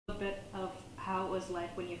how it was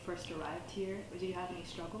like when you first arrived here? Or did you have any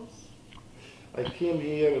struggles? I came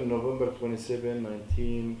here on November 27,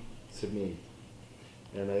 1978,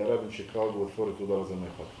 and I arrived in Chicago with $42 in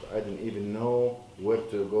my pocket. I didn't even know where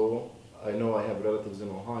to go. I know I have relatives in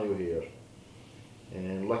Ohio here,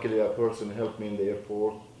 and luckily a person helped me in the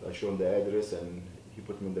airport. I showed him the address, and he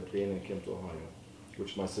put me in the plane and came to Ohio,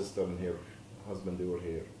 which my sister and her husband, they were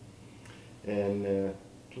here. And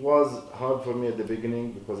it was hard for me at the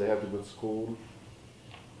beginning because I had to go to school,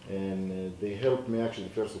 and they helped me actually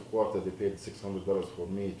the first quarter. They paid $600 for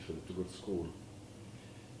me to go to school,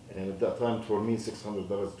 and at that time for me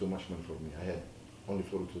 $600 is too much money for me. I had only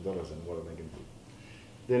 $42, and what am I going to do?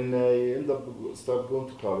 Then I ended up start going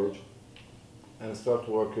to college and start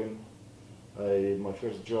working. My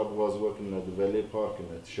first job was working at the valet parking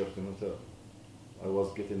at Sheraton Hotel. I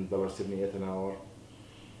was getting $1.78 an hour,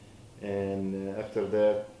 and after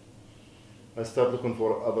that I started looking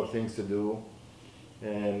for other things to do,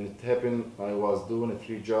 and it happened I was doing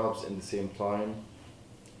 3 jobs in the same time,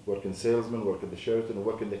 working salesman, work at the Sheraton,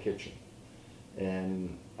 work in the kitchen.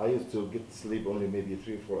 And I used to get sleep only maybe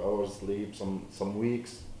 3 or 4 hours sleep. Some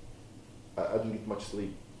weeks I didn't get much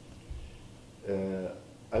sleep.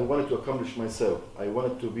 I wanted to accomplish myself. I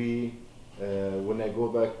wanted to be, when I go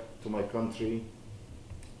back to my country,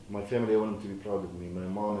 my family, I wanted to be proud of me, my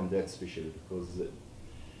mom and dad especially, because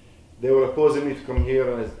they were opposing me to come here.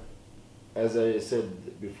 And as I said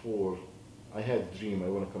before, I had a dream, I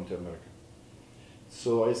want to come to America.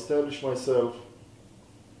 So I established myself,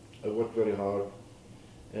 I worked very hard,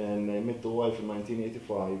 and I met the wife in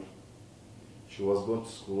 1985. She was going to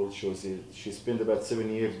school. She spent about 7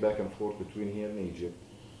 years back and forth between here and Egypt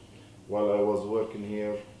while I was working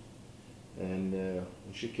here. And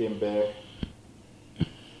when she came back,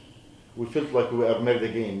 we felt like we were married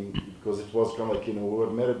again, because it was kind of like, we were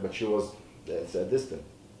married, but she was at a distance.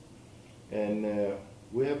 And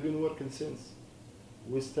we have been working since.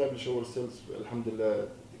 We established ourselves, alhamdulillah,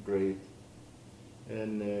 great.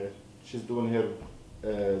 And she's doing her,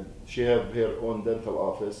 she have her own dental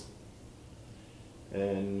office.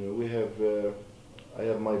 And we have, I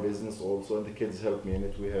have my business also, and the kids help me in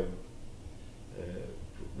it.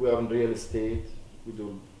 We are in real estate. We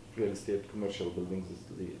do real estate, commercial buildings,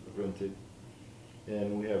 rented.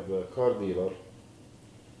 And we have a car dealer.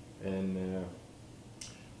 And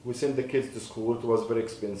we send the kids to school. It was very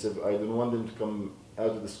expensive. I didn't want them to come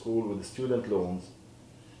out of the school with the student loans.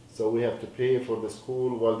 So we have to pay for the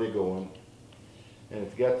school while they're going. And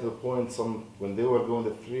it got to the point, when they were going,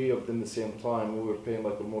 the 3 of them at the same time, we were paying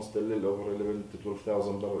like almost a little over $11,000 to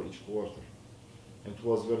 $12,000 each quarter. And it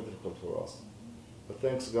was very difficult for us. But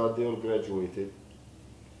thanks God, they all graduated.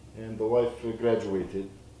 And the wife graduated.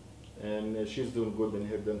 And she's doing good in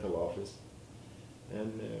her dental office.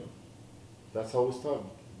 And that's how we started.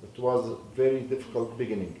 It was a very difficult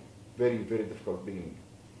beginning. Very, very difficult beginning.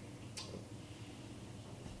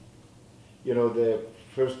 The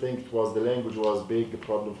first thing was the language was a big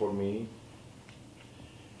problem for me,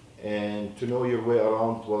 and to know your way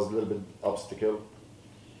around was a little bit obstacle.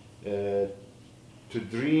 To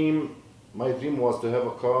dream, my dream was to have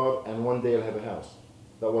a car and one day I'll have a house.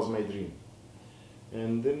 That was my dream.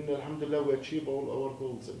 And then alhamdulillah we achieved all our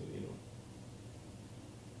goals.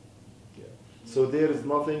 Yeah. So there is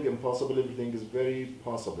nothing impossible, everything is very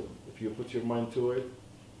possible. If you put your mind to it,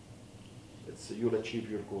 you'll achieve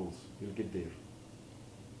your goals, you'll get there.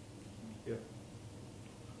 Yeah.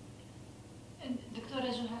 And Dr.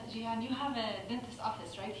 Gehan, you have a dentist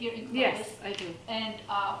office right here in Columbus. Yes, I do. And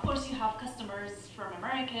of course you have customers from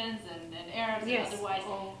Americans and Arabs and otherwise.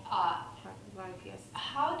 Yes.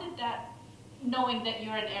 How did that, knowing that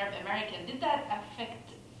you're an Arab American, did that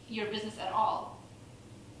affect your business at all?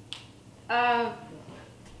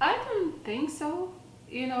 I don't think so.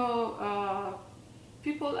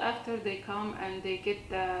 People after they come and they get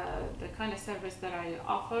the kind of service that I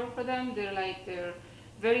offer for them, they're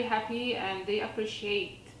very happy and they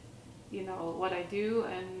appreciate, what I do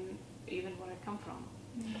and even where I come from.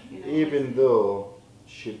 Even though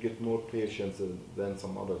she'll get more patients than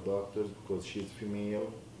some other doctors because she's female,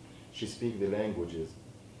 she speaks the languages.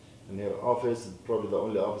 In her office, probably the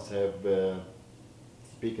only office have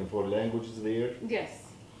speaking 4 languages there. Yes.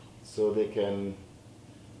 So they can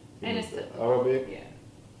Arabic, yeah.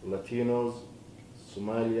 Latinos,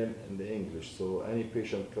 Somalian, and the English. So any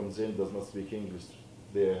patient comes in does not speak English.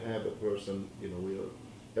 They have a person,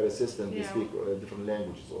 her assistant, they speak different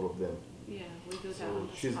languages, all of them. Yeah, we do that. So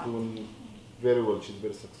she's doing very well. She's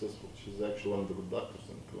very successful. She's actually one of the good doctors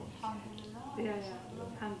in Columbus. Yeah,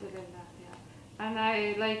 alhamdulillah, yeah. And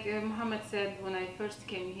I, like Mohamed said, when I first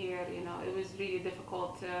came here, it was really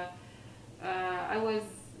difficult. I was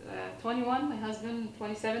 21, my husband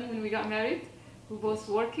 27 when we got married. We were both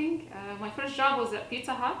working. My first job was at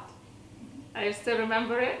Pizza Hut. I still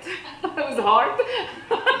remember it. It was hard.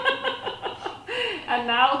 And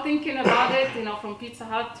now thinking about it, you know, from Pizza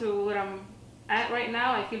Hut to where I'm at right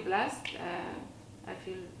now, I feel blessed. I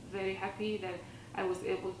feel very happy that I was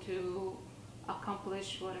able to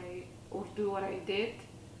accomplish or do what I did,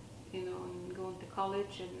 you know, and going to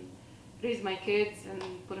college and raise my kids and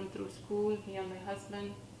put them through school, me and my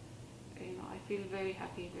husband. You know, I feel very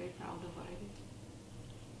happy, very proud of what I did.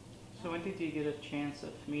 So when did you get a chance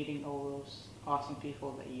of meeting all those awesome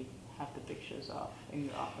people that you have the pictures of in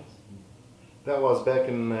your office? That was back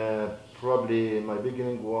in probably my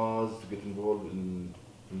beginning was to get involved in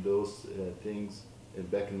those things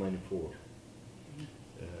back in '94.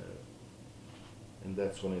 And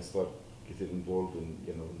that's when I started getting involved in,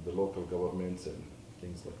 you know, the local governments and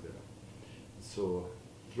things like that. So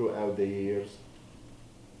throughout the years,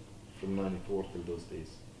 from '94 till those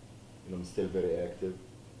days, you know, I'm still very active,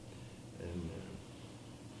 and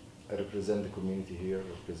I represent the community here. I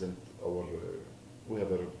represent our. We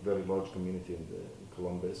have a very large community in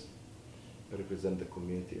Columbus. I represent the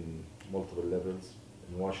community in multiple levels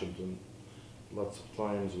in Washington. Lots of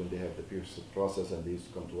times when they have the peace process and they used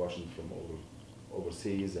to come to Washington from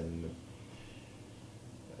overseas, and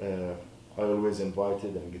I always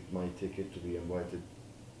invited and get my ticket to be invited,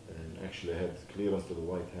 and actually I had clearance to the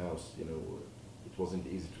White House. You know, it wasn't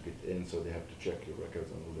easy to get in, so they have to check your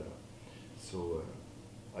records and all that. So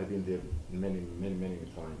I've been there many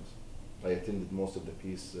times. I attended most of the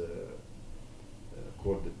peace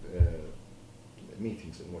court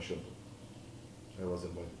meetings in Washington. I was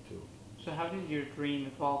invited too. So how did your dream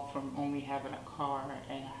evolve from only having a car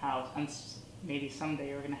and a house, and maybe someday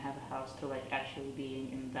you're going to have a house, to like actually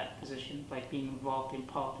being in that position, like being involved in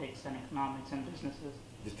politics and economics and businesses?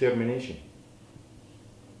 Determination.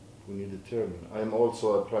 We need determination. I'm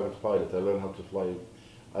also a private pilot. I learned how to fly.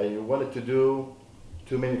 I wanted to do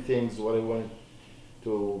too many things. What I wanted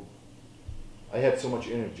to, I had so much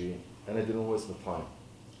energy and I didn't waste my time.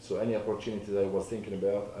 So any opportunity that I was thinking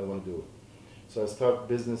about, I want to do it. So I started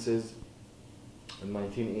businesses in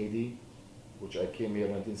 1980, which I came here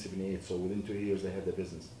in 1978. So within 2 years, I had a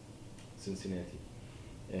business, Cincinnati.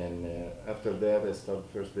 And after that, I started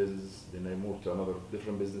first business. Then I moved to another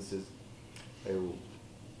different businesses.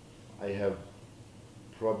 I have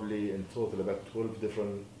probably in total about 12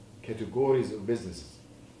 different categories of businesses.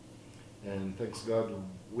 And thanks God,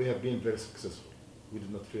 we have been very successful. We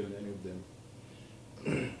did not fail in any of them.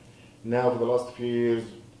 Now, for the last few years,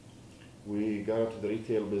 we got into the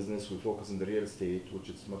retail business. We focus on the real estate, which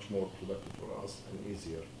is much more productive for us and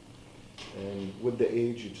easier. And with the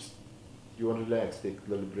age, you want to relax, take a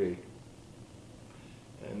little break.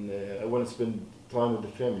 And I want to spend time with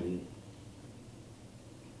the family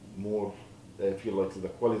more. I feel like the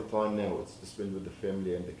quality time now is to spend with the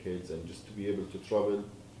family and the kids, and just to be able to travel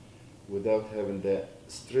without having that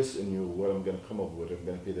stress in you, what I'm going to come up with, I'm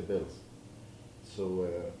going to pay the bills. So,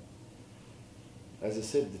 as I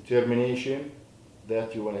said, determination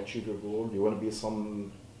that you want to achieve your goal. You want to be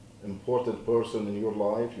some important person in your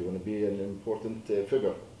life. You want to be an important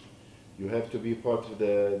figure. You have to be part of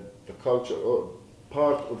the culture, or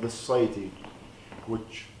part of the society,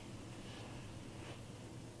 which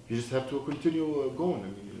you just have to continue going. I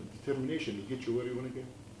mean, determination will get you where you want to get.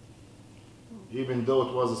 Even though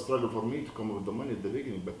it was a struggle for me to come up with the money at the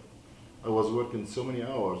beginning, but I was working so many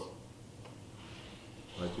hours.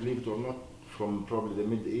 I believe it or not, from probably the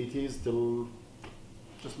mid-80s till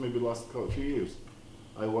just maybe last few years.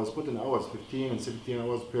 I was putting hours, 15 and 17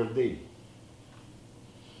 hours per day.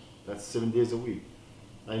 That's 7 days a week.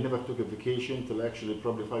 I never took a vacation till actually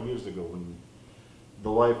probably 5 years ago, when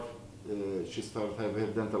the wife, she started to have her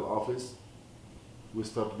dental office. We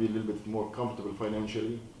started to be a little bit more comfortable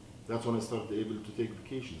financially. That's when I started able to take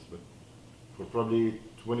vacations. But for probably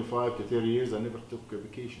 25 to 30 years, I never took a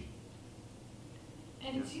vacation.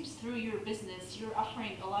 And it seems through your business, you're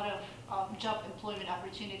offering a lot of job employment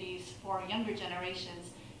opportunities for younger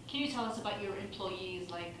generations. Can you tell us about your employees?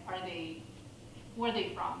 Like, where are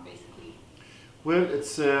they from, basically? Well,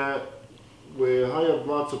 it's we hired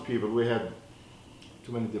lots of people. We had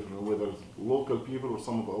too many different, whether it's local people or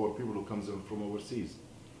some of our people who comes in from overseas.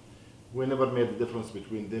 We never made a difference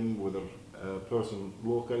between them, whether a person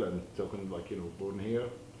local and talking like, you know, born here,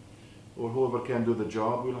 or whoever can do the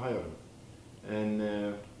job, we'll hire him.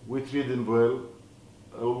 And we treat them well.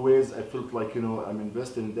 Always, I felt like, you know, I'm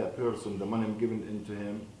investing in that person, the money I'm giving into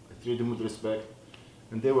him. I treat them with respect.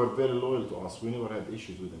 And they were very loyal to us. We never had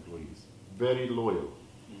issues with employees. Very loyal.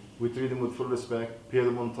 We treat them with full respect, pay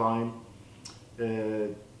them on time,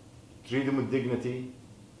 treat them with dignity.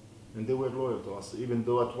 And they were loyal to us, even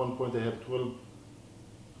though at one point I had 12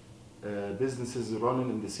 businesses running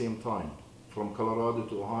in the same time, from Colorado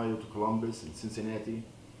to Ohio to Columbus and Cincinnati,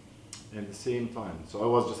 at the same time. So I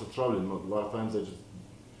was just traveling. A lot of times I just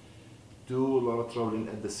do a lot of traveling.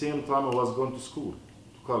 At the same time, I was going to school,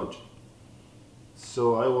 to college.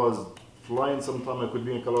 So I was flying sometime. I could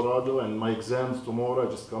be in Colorado, and my exams tomorrow,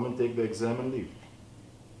 I just come and take the exam and leave.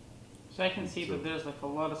 So I can see that there's like a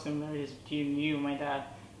lot of similarities between you and my dad,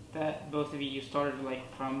 that both of you started like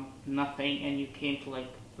from nothing and you came to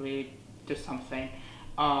like really do something.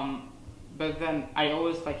 But then I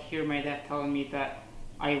always like hear my dad telling me that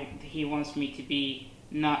he wants me to be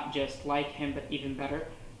not just like him but even better.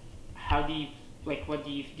 How do you like? What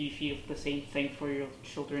do you feel the same thing for your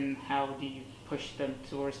children? How do you push them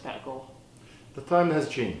towards that goal? The time has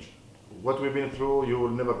changed. What we've been through, you will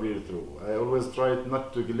never be through. I always try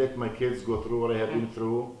not to let my kids go through what I have been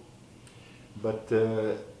through, but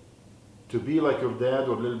to be like your dad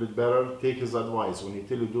or a little bit better, take his advice. When he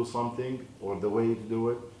tell you do something or the way to do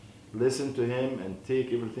it, listen to him and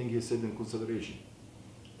take everything he said in consideration.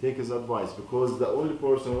 Take his advice, because the only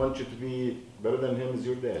person who wants you to be better than him is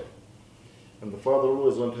your dad. And the father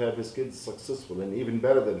always wants to have his kids successful and even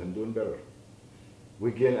better than him, doing better.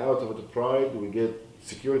 We gain out of it pride, we get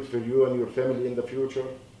security for you and your family in the future,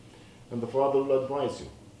 and the father will advise you.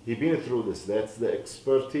 He's been through this. That's the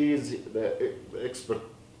expertise, the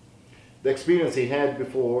experience he had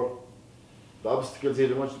before, the obstacles he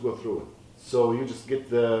didn't want you to go through it. So you just get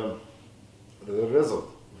the result.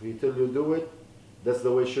 If he tells you to do it, that's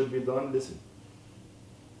the way it should be done, listen.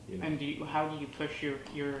 You know. And how do you push your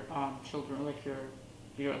children, like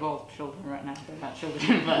your adult children right now? They're not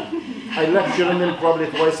children, but I lecture them probably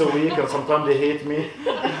twice a week, and sometimes they hate me.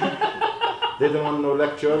 They don't want no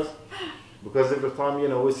lectures, because every time, you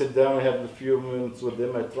know, we sit down and have a few minutes with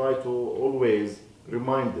them, I try to always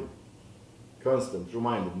remind them, constant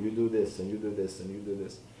remind them, you do this and you do this and you do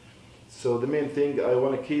this. So the main thing, I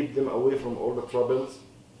want to keep them away from all the troubles.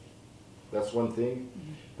 That's one thing.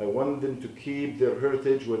 I want them to keep their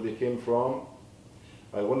heritage where they came from.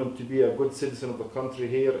 I want them to be a good citizen of the country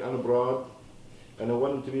here and abroad. And I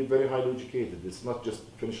want them to be very highly educated. It's not just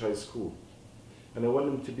finish high school. And I want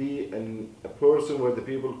them to be a person where the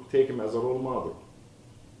people take him as a role model.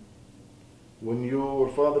 When your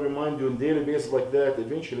father reminds you on a daily basis like that,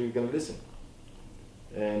 eventually you're going to listen.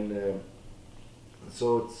 And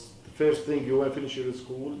so it's the first thing, you want to finish your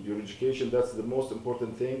school, your education, that's the most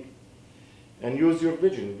important thing. And use your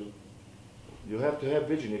vision. You have to have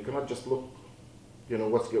vision. You cannot just look, you know,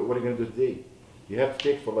 what are you going to do today? You have to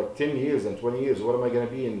take for like 10 years and 20 years. What am I going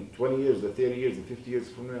to be in 20 years, the 30 years, the 50 years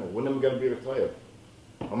from now? When am I going to be retired?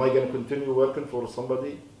 Am I going to continue working for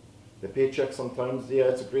somebody? The paycheck sometimes, yeah,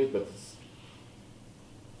 it's great, but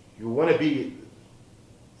you want to be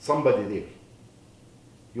somebody there.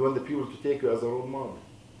 You want the people to take you as a role model.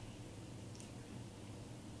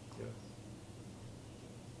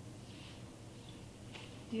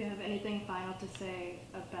 Do you have anything final to say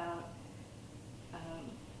about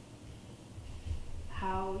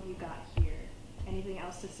how you got here? Anything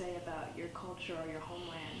else to say about your culture or your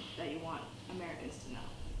homeland that you want Americans to know?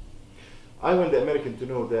 I want the American to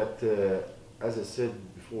know that, as I said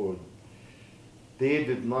before, they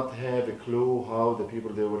did not have a clue how the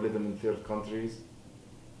people they were living in third countries.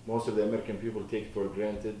 Most of the American people take it for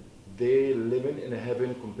granted. They living in a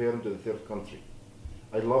heaven compared to the third country.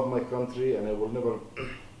 I love my country, and I will never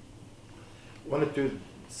wanted to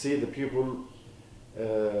see the people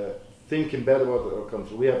thinking bad about our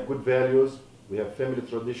country. We have good values, we have family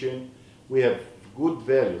tradition, we have good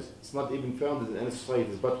values. It's not even found in any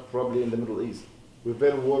societies, but probably in the Middle East. We're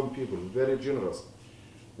very warm people, very generous.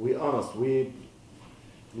 We're honest, we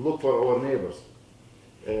look for our neighbors.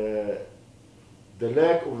 The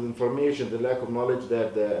lack of information, the lack of knowledge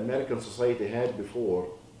that the American society had before,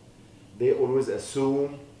 they always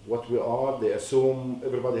assume what we are. They assume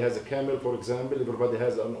everybody has a camel, for example, everybody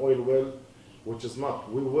has an oil well, which is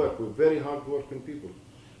not. We work, we're very hard working people.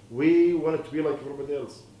 We wanted to be like everybody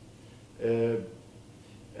else.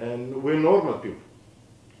 And we're normal people.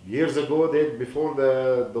 Years ago, before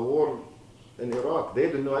the war in Iraq, they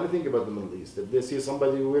didn't know anything about the Middle East. If they see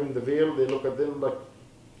somebody wearing the veil, they look at them like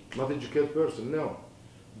not educated person. No.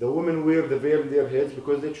 The women wear the veil in their heads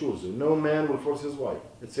because they choose. No man will force his wife.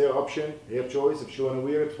 It's her option, her choice. If she want to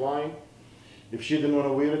wear it, fine. If she didn't want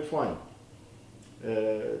to wear it, fine.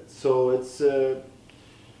 So it's,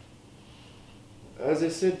 as I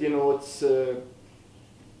said, you know, it's the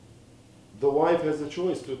wife has the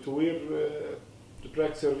choice to wear, to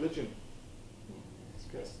practice her religion.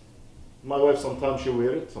 My wife, sometimes she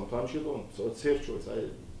wear it, sometimes she don't. So it's her choice. I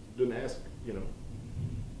don't ask, you know.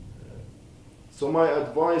 So my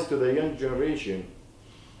advice to the young generation,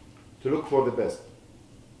 to look for the best,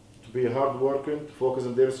 to be hardworking, to focus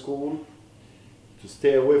on their school, to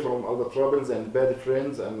stay away from all the troubles and bad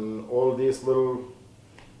friends and all this little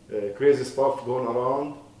crazy stuff going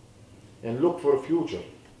around, and look for a future.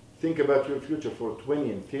 Think about your future for 20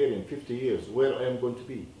 and 30 and 50 years, where I am going to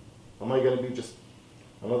be. Am I going to be just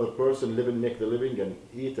another person living, make the living and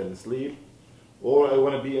eat and sleep? Or I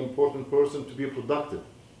want to be an important person to be productive.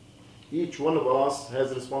 Each one of us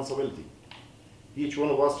has a responsibility. Each one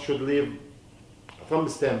of us should leave a thumb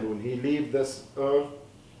stamp when he leave this earth.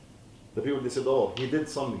 The people, they said, oh, he did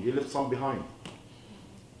something, he left some behind.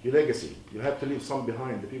 Your legacy, you have to leave some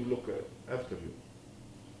behind. The people look after you.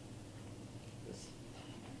 Yes.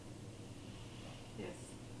 Yes,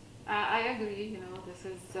 I agree. You know, this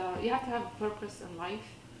is you have to have a purpose in life.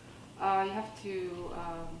 You have to,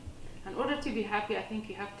 in order to be happy, I think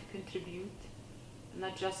you have to contribute,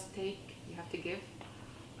 not just take. You have to give.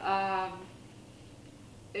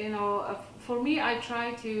 You know, for me, I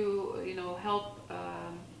try to, you know, help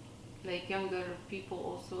like younger people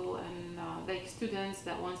also, and like students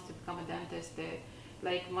that wants to become a dentist.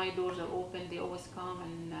 Like my doors are open. They always come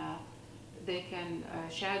and they can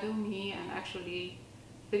shadow me. And actually,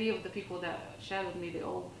 3 of the people that shadowed me, they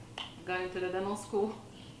all got into the dental school.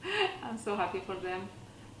 I'm so happy for them.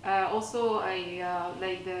 Also, I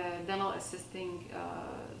like the dental assisting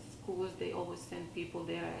schools. They always send people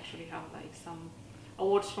there. I actually have like some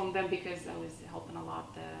awards from them because I was helping a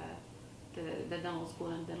lot the dental school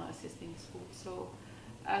and dental assisting school. So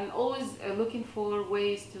I'm always looking for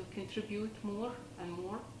ways to contribute more and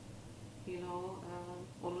more. You know,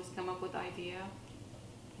 always come up with idea.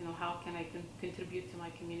 You know, how can I contribute to my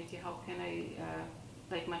community? How can I,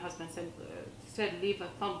 like my husband said, leave a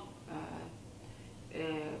thumb,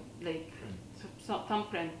 like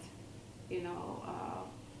thumbprint. You know,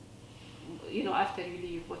 after you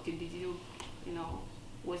leave, what did you do? You know,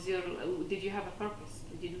 did you have a purpose?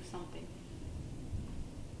 Did you do something?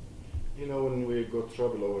 You know, when we got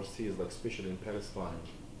trouble overseas, like especially in Palestine,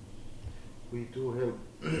 we do help,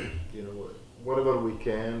 you know, whatever we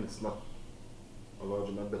can. It's not a large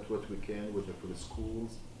amount, but what we can with for the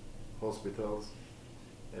schools, hospitals.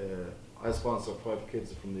 I sponsored 5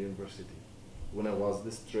 kids from the university. When I was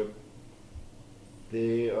this trip,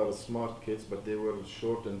 they are smart kids, but they were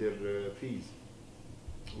short in their fees.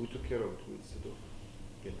 We took care of it. We said,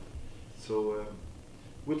 okay. So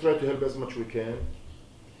we try to help as much we can,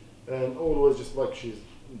 and always just like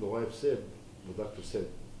the wife said, the doctor said,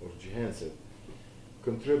 or Gehan said,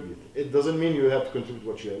 contribute. It doesn't mean you have to contribute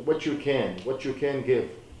what you can give.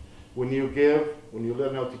 When you give, when you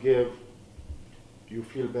learn how to give, you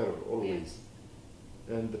feel better always. Yes.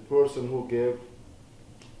 And the person who gives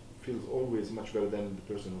feels always much better than the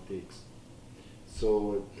person who takes.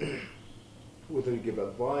 So whether you give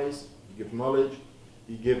advice, you give knowledge,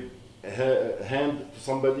 you give a hand to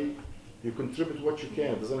somebody, you contribute what you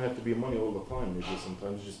can. It doesn't have to be money all the time. Maybe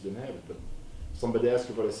sometimes you just didn't have it. But somebody asks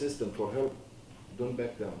you for assistance, for help, don't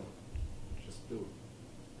back down. Just do it.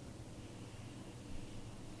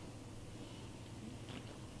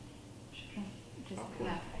 Just, Okay.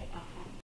 yeah.